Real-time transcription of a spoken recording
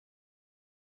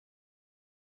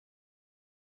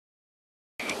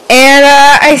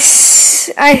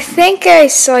I think I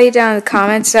saw you down in the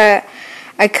comments. I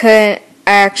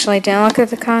actually didn't look at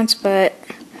the comments, but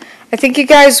I think you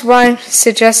guys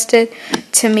suggested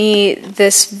to me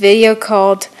this video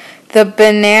called "The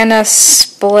Banana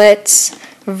Splits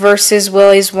versus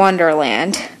Willy's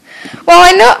Wonderland."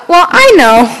 I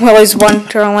know Willy's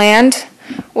Wonderland.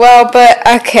 Well, but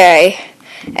okay.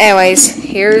 Anyways,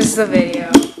 here's the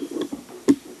video.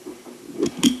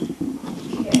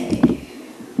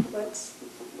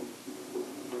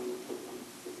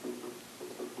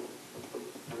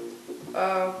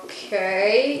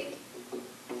 Okay.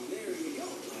 There you go.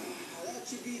 That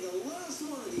should be the last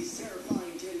one of these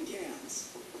terrifying tin cans.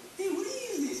 Hey, what do you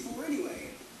use these for anyway?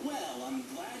 Well, I'm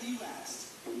glad you asked.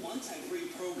 Once I've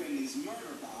reprogrammed these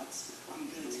murder bots, I'm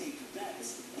gonna take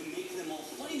bets and make them all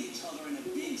fight each other in a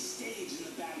big stage in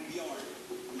the backyard.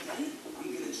 Then, I'm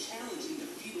gonna challenge and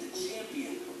defeat the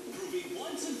champion, proving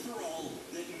once and for all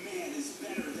that man is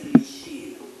better than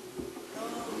machine.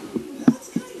 That's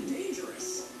kind of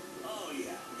dangerous. Oh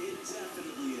yeah, it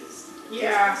definitely is.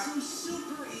 Yeah. It's also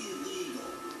super illegal.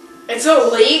 It's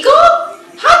illegal?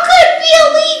 How could it be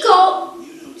illegal?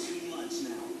 You know too much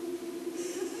now.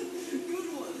 Good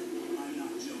one. I'm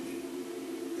not joking.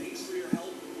 Thanks for your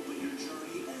help, but your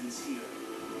journey ends here.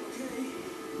 Okay.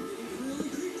 Getting really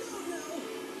creeped out now.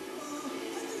 I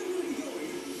think I'm gonna be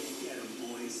going. Get him,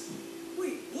 boys.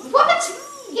 Wait, what? What? No!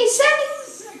 He said. Wait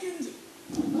a second.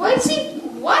 What's he?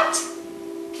 What?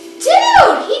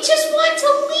 Dude, he just wanted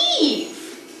to leave.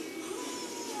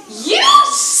 You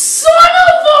son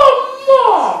of a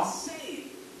mom!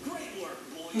 Insane. Great work,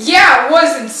 boys. Yeah, it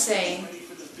was insane. Ready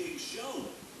for the big show.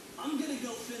 I'm gonna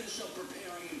go finish up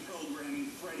preparing and programming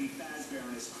Freddy Fazbear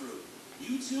and his crew.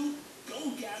 You two,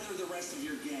 go gather the rest of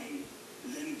your gang.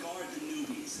 Then guard the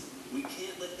newbies. We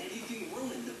can't let anything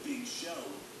ruin the big show.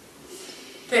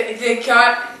 They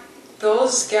got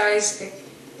those guys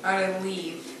gotta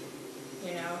leave.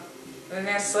 You know, then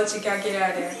that's let you guys get out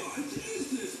of there. What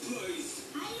is this place?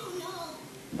 I don't know,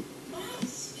 but I'm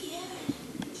scared.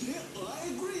 Yeah, I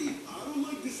agree. I don't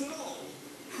like this at all.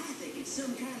 I think it's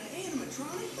some kind of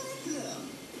animatronic fight club.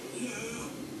 Yeah,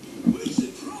 we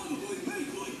should probably make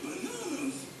like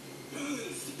bananas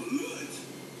and split.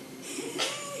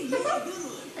 Hey, yeah, good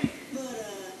one.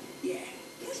 But, yeah,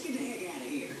 let's get the heck out of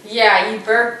here. Yeah, you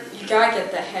gotta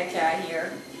get the heck out of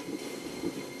here.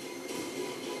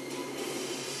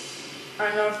 I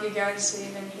don't know if you guys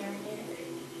even hear me.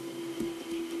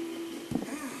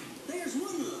 There's one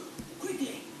of them.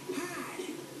 Quickly,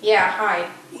 hide. Yeah, hide.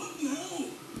 What now?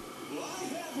 Well, I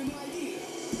have an idea.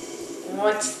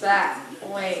 What's that?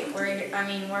 Wait, what are you gonna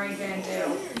do? Here,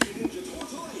 you Ninja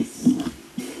Turtles.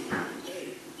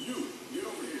 Hey, you, get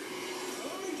over here.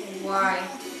 Come and get Why?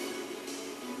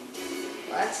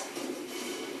 What?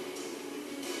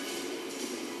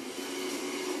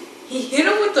 He hit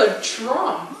him with a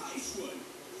drum. Nice one.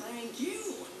 Thank you.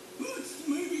 Let's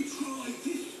maybe try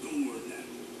this door then.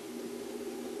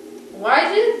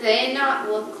 Why do they not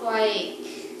look like?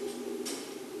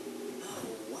 Oh,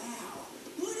 wow.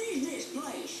 What is this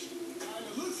place? Kind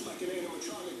of looks like an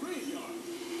animatronic graveyard.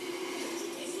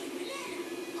 It tastes like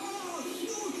banana. Ah,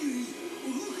 Snooky!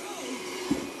 Look out!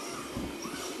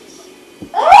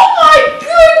 Oh my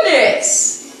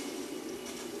goodness!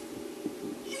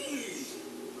 Jeez!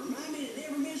 Remind me to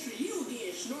never mess with you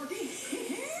again, Snorky.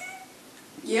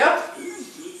 Yep. Here's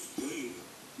this thing.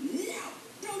 No,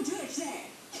 don't touch that.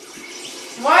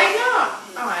 Why not?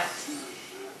 Ah!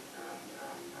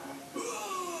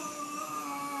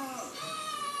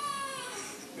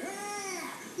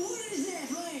 What is that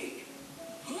thing?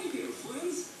 Hi there,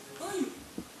 friends.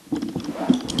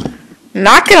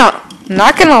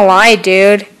 Not gonna lie,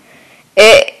 dude.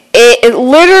 It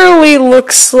literally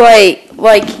looks like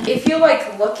if you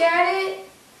look at it,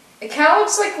 it kind of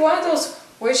looks like one of those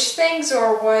wish things,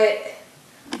 or what,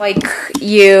 like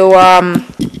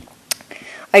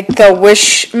the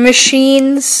wish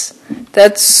machines.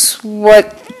 That's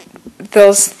what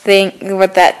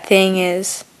that thing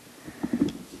is.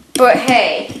 But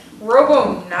hey,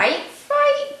 Robo Night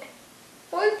Fight?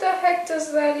 What the heck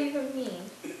does that even mean?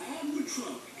 An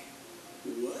animatronic.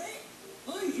 What?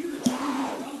 I'm here to tell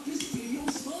you about this video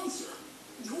sponsor,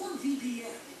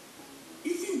 NordVPN.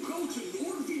 If you go to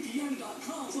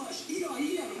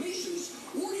nordvpn.com/EIEAnimations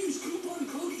or use coupon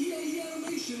code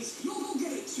EIEAnimations, you'll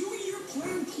get a 2-year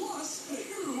plan plus a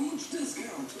huge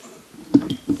discount.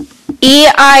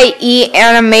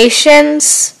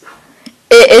 EIEAnimations?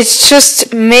 It's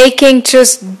just making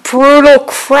just brutal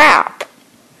crap.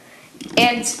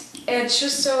 And it's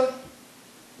just so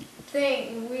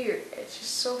weird. It's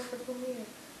just so freaking weird.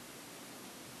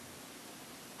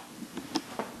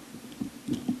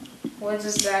 What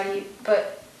does that eat?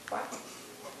 But what?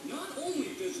 Not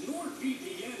only does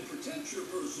NordVPN protect your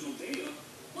personal data,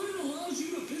 but it allows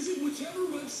you to visit whichever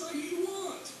website you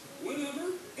want,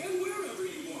 whenever and wherever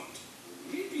you want.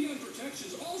 VPN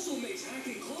protections also makes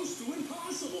hacking close to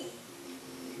impossible.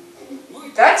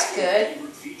 That's good. My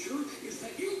favorite feature is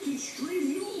that you can stream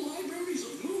new libraries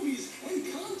of movies and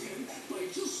content by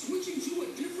just switching to a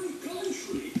different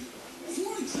country.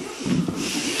 For example,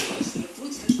 US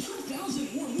Netflix has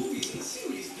 2,000 more movies and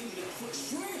series than Netflix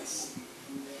France.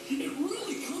 It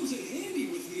really comes in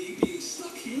handy with me being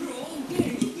stuck here all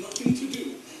day with nothing to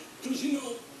do. Because, you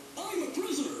know, I'm a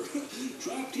prisoner.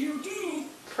 Trapped here too.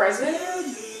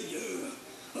 President? Yeah.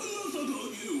 Enough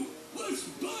about you. Let's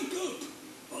back up.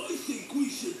 I think we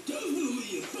should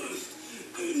definitely invest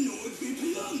in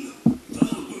NordVPN.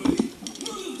 That way,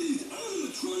 none of these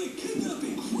animatronic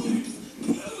kidnapping creeps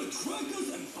can ever track us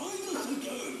and find us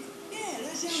again. Yeah,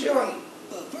 that sounds Sure. great.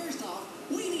 But first off,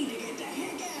 we need to get the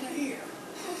heck out of here.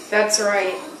 That's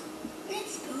right.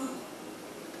 Let's go.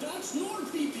 That's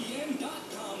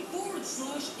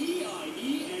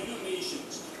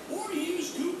NordVPN.com/EIEAnimations. Or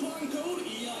use coupon code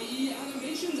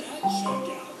EIEAnimations at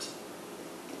checkout.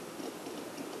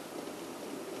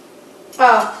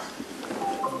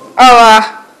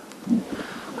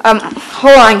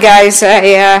 Hold on, guys.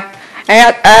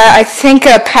 I think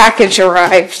a package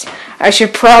arrived. I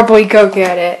should probably go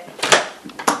get it.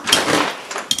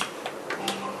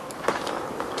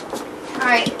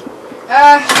 Alright.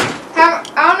 I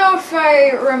don't know if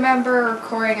I remember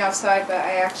recording outside, but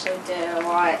I actually did a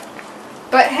lot.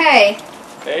 But hey.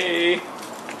 Hey.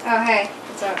 Oh, hey.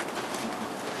 What's up?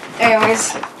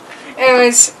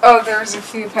 Anyways, oh, there's a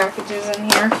few packages in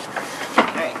here.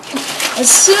 Alright. As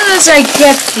soon as I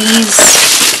get these,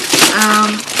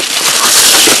 alright,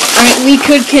 we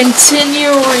could continue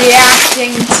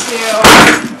reacting to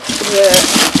the...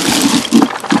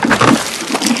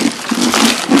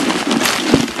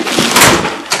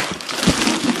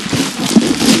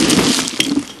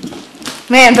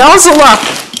 Man, that was a lot of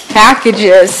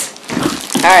packages.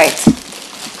 Alright.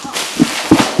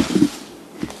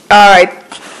 Alright.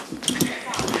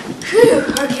 Whew,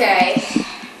 okay.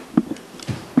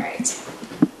 Alright.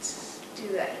 Let's do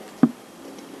that.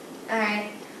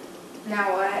 Alright.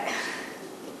 Now what?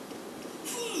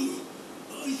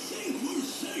 I think we're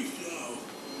safe now.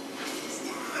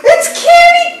 It's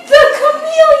Kenny the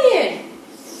Chameleon!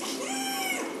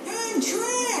 I'm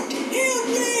trapped. Help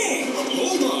me.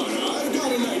 Hold on, I've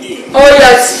got an idea. Oh,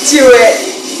 let's do it!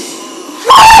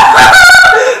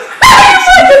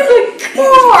 It's like a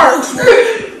car!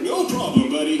 No problem,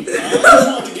 buddy. I just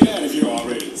want to get out of here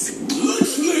already.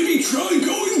 Let's maybe try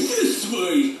going this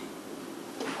way.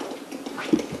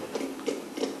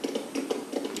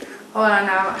 Hold on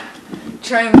now.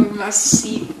 Try to move my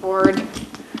seat forward.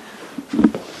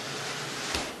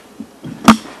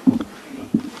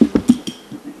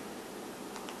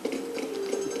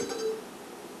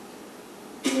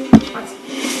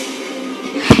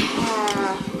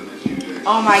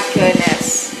 Oh my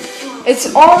goodness.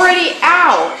 It's already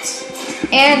out.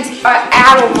 And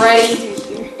ad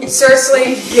already.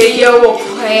 Seriously, video will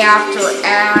play after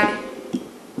ad.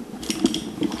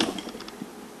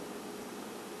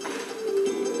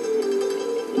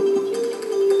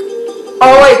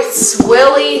 Oh, it's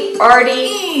Willy,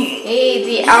 Artie, hey,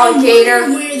 the alligator.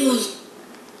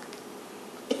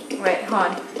 Wait, hold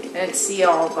on. I didn't see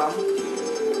all of them.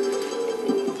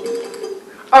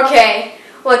 Okay,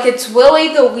 look, it's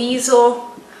Willy the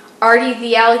weasel, Artie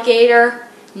the alligator,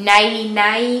 Nighty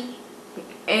Night,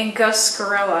 and Gus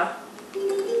Gorilla.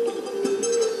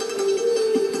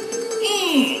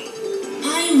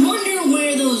 I wonder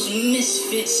where those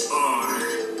misfits are.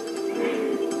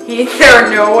 They're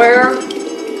nowhere.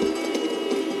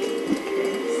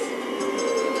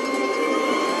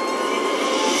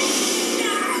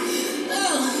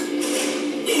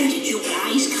 Where did you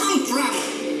guys come from?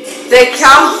 They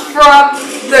come from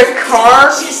the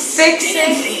car fixing.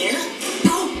 There.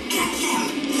 Go get them.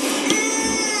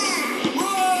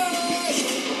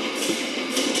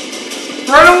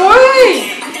 Run away!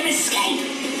 Let them escape.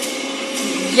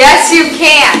 Yes, you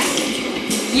can.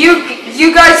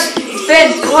 You guys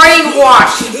been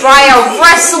brainwashed by a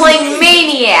wrestling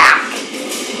maniac.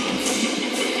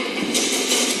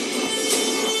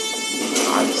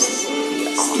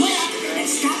 Split up and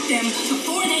stop them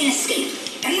before they escape.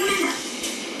 And remember,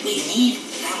 we need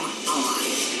them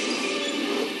alive.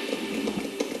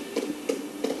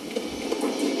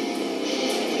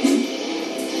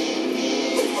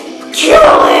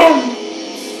 Kill him!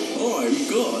 I'm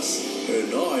Gus,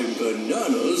 and I'm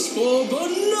bananas for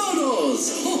bananas.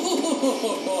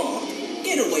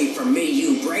 Get away from me,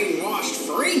 you brainwashed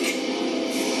freak!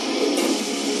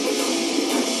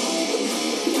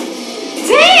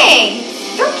 Dang!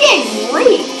 They're getting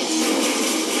raped!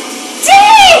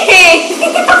 Dang!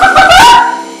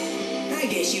 I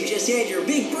guess you just had your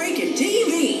big break in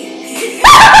TV.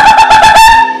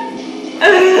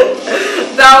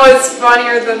 That was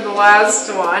funnier than the last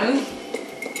one.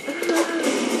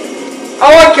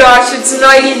 Oh my gosh, it's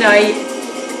nighty night.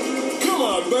 Come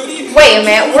on, buddy. Wait a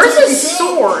minute, where's his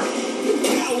sword?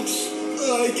 Ouch.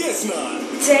 I guess not.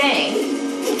 Dang.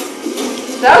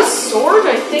 That was sword?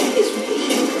 I think he's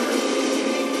weaker.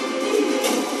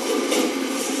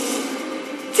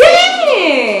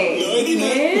 Dang!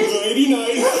 Nighty-night.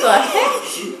 Nighty-night. What the heck?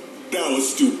 That was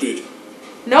stupid.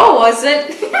 No, it wasn't.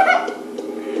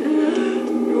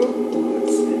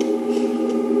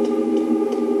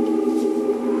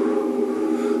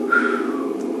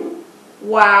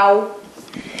 Wow.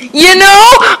 You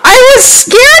know, I was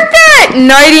scared that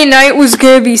Nighty Night was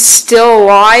gonna be still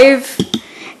alive.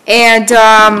 And,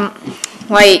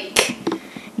 like,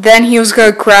 then he was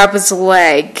gonna grab his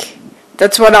leg.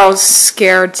 That's what I was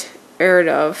scared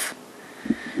of.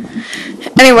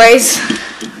 Anyways.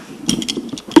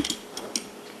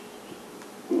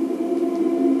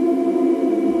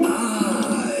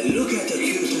 Look at the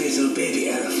cute little baby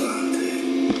elephant.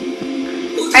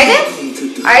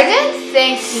 I didn't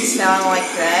think he sounded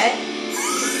like that.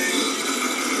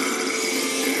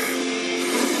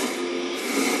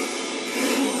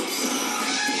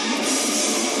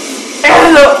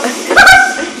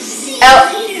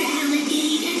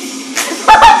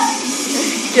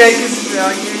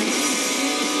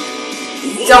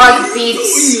 Dog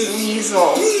beats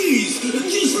weasel. Please,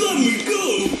 just let me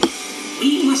go.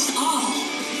 We must all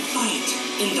fight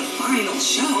in the final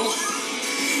show.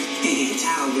 It's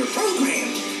how we're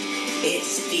programmed.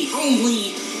 It's the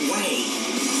only way.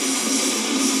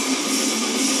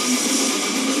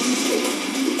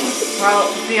 Well,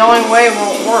 the only way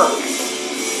won't work.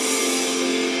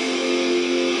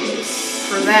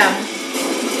 For them.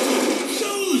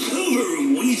 Show's over,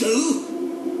 weasel.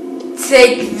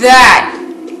 Take that!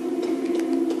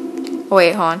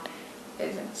 Wait, hold on.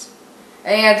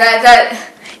 Yeah, that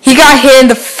he got hit in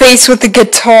the face with the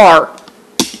guitar.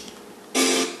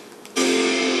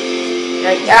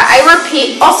 Yeah, I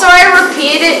repeat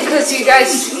it because you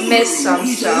guys missed some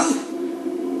stuff.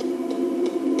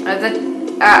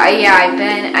 Yeah,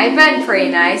 I've been pretty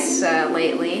nice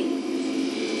lately.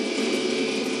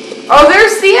 Oh,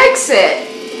 there's the exit.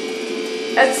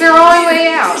 That's their only way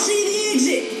out. I see the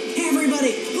exit.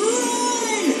 Everybody,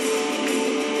 run!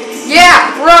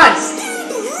 Yeah, run.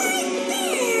 Stop right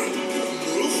there.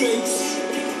 No thanks.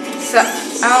 So,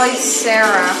 at least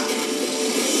Sarah.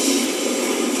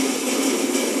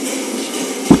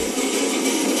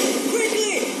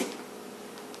 Quickly.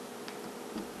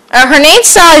 Her name's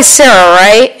Sally Sarah,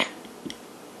 right?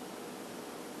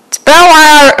 It's been a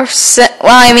while.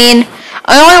 Well, I mean,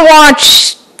 I only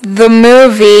watched the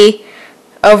movie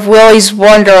of Willy's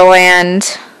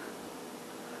Wonderland.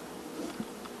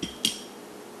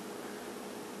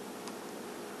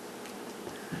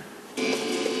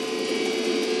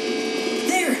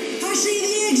 There, I see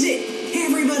the exit.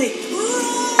 Everybody, run!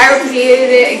 I repeated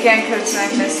it again because I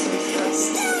missed some stuff.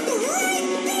 Stop right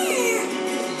there.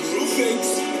 No thanks.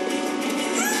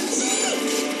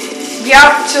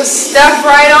 Yep, just step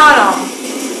right on them.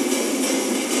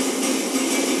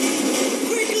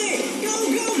 Quickly, go,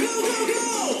 go, go, go, go!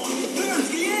 There's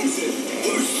the exit.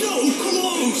 We're so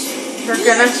close. They're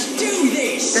gonna Let's do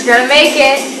this. They're gonna make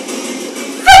it.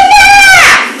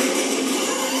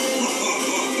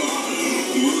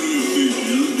 Where do you think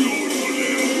you're going on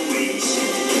that race?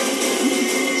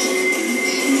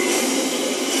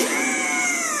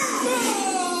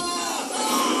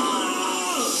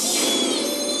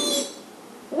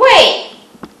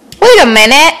 Wait a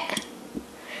minute.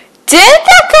 Didn't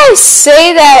that guy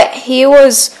say that he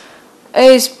was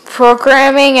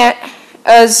programming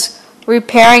as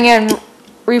repairing and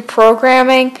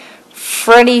reprogramming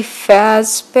Freddy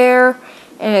Fazbear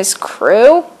and his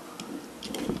crew?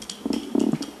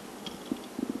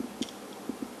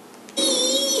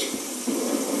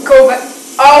 Go back.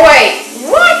 Oh wait,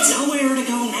 what? Nowhere to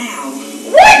go now.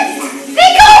 What?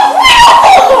 They go.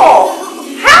 No!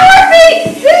 How are they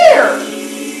there?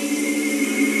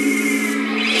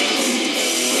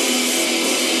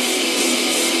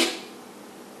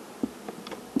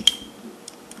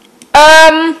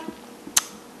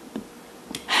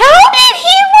 How did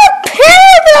he repair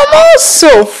them all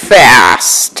so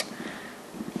fast?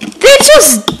 They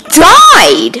just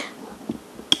died.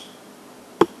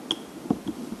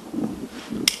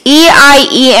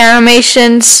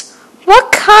 EIEANIMATIONS, what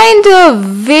kind of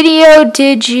video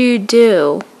did you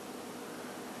do?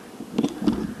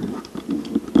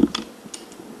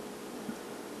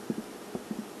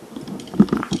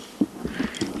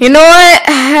 You know what?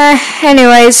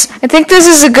 Anyways, I think this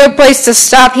is a good place to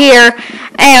stop here.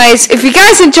 Anyways, if you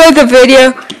guys enjoyed the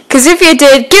video, because if you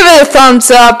did, give it a thumbs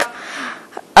up.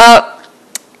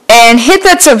 And hit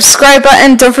that subscribe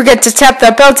button. Don't forget to tap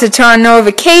that bell to turn on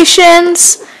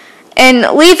notifications. And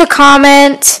leave a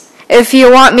comment if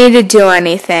you want me to do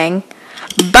anything.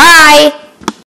 Bye!